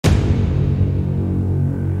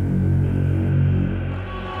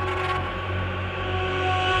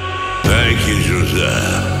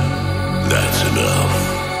Josiah. That's enough.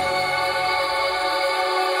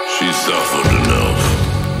 She suffered enough.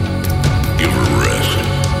 Give her rest.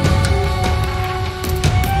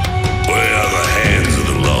 Where are the hands of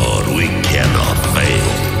the Lord? We cannot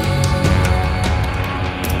fail.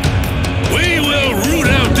 We will root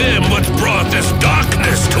out them which brought this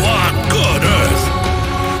darkness to our good earth.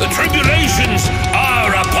 The tribulations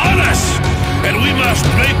are upon us, and we must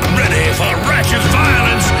make ready for righteous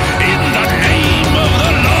violence in the name of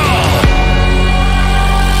the Lord.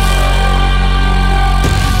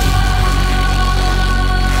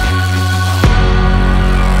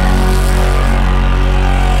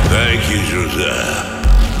 Thank you, Josiah.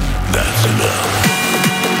 That's enough.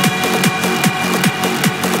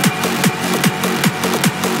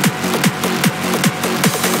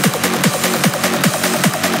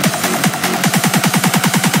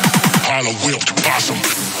 Whipped possum.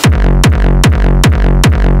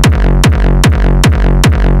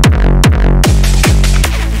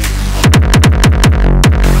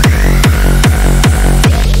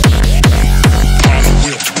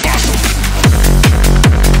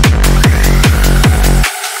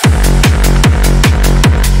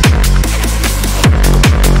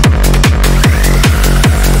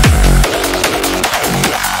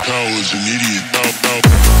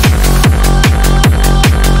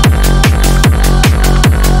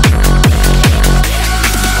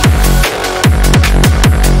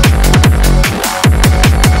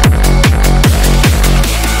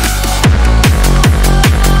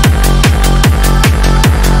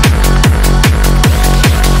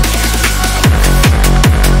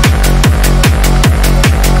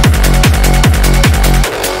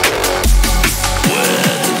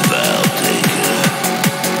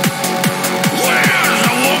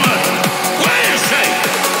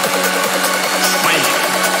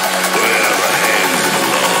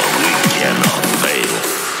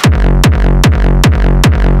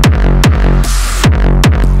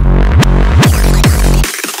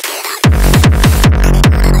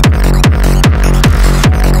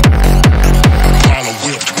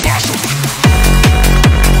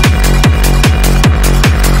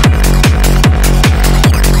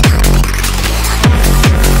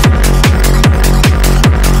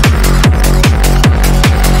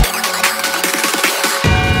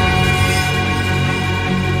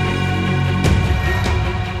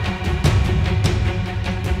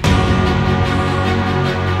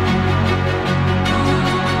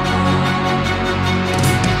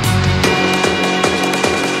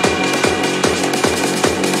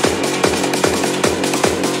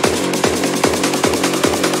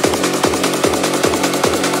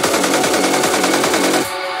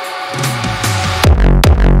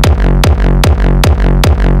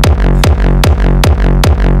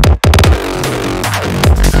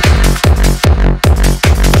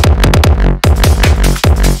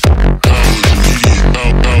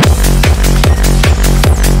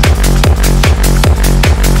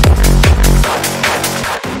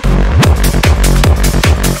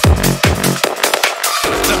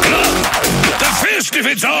 If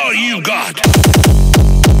it's all you got.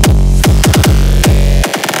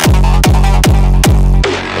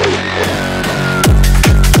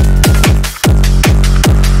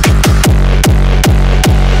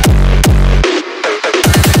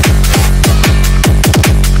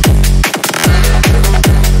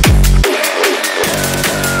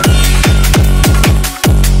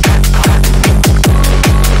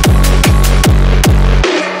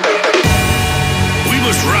 We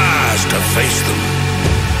must rise to face them.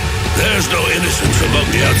 There's no innocence among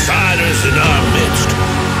the outsiders in our midst.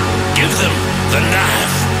 Give them the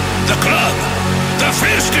knife, the club, the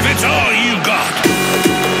fist if it's all you got.